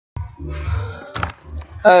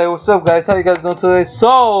Hey, what's up, guys? How you guys doing today?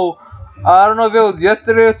 So, I don't know if it was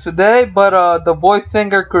yesterday or today, but the voice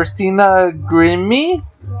singer Christina Grimmie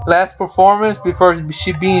last performance before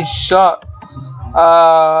she being shot.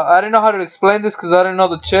 I didn't know how to explain this because I didn't know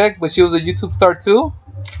the chick, but she was a YouTube star too.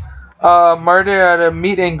 Murder at a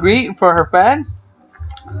meet and greet for her fans.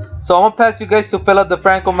 So I'm gonna pass you guys to fill out the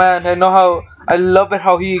Franco, man. I know how I love it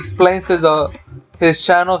how he explains his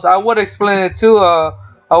channels. I would explain it too.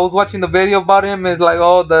 I was watching the video about him. It's like,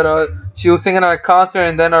 oh, that she was singing at a concert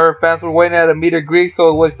and then her fans were waiting at a meet and greet.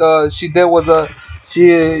 So what she did was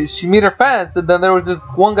she meet her fans, and then there was this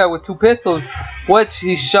one guy with 2 pistols, which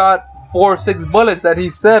he shot 4 or 6 bullets that he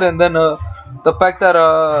said, and then the fact that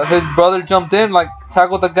his brother jumped in, like,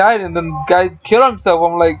 tackled the guy, and then the guy killed himself.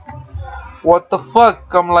 I'm like, what the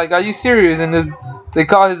fuck? I'm like, are you serious? And they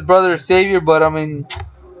call his brother a savior, but I mean,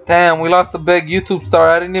 damn, we lost a big YouTube star.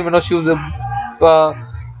 I didn't even know she was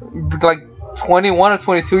like 21 or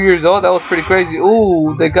 22 years old. That was pretty crazy.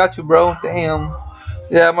 Ooh, they got you, bro. Damn.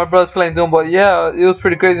 Yeah, my brother's playing Doom, but yeah, it was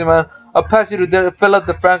pretty crazy, man. I'll pass you to fill up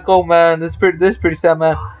the Franco, man. This is pretty sad,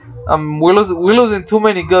 man. We're losing too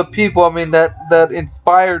many good people. I mean, that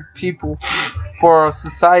inspired people for our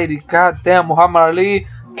society. God damn, Muhammad Ali,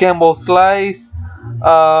 Campbell Slice,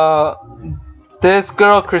 this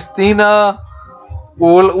girl Christina.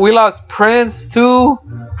 We lost Prince too.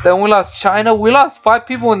 Then we lost China. We lost 5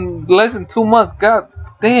 people in less than 2 months. God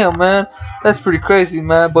damn, man, that's pretty crazy,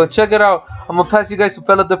 man. But check it out. I'm gonna pass you guys to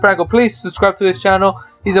Fella DeFranco. Please subscribe to his channel.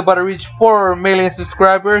 He's about to reach 4 million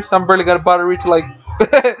subscribers. I'm barely about to reach like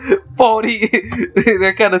 40.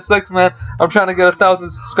 That kind of sucks, man. I'm trying to get 1,000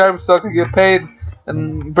 subscribers so I can get paid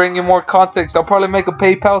and bring you more context. I'll probably make a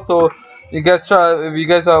PayPal, so you guys if you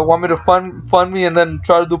guys want me to fund me and then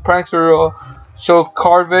try to do pranks or show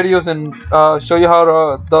car videos and show you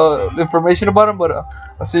how the information about them. But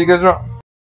I'll see you guys around.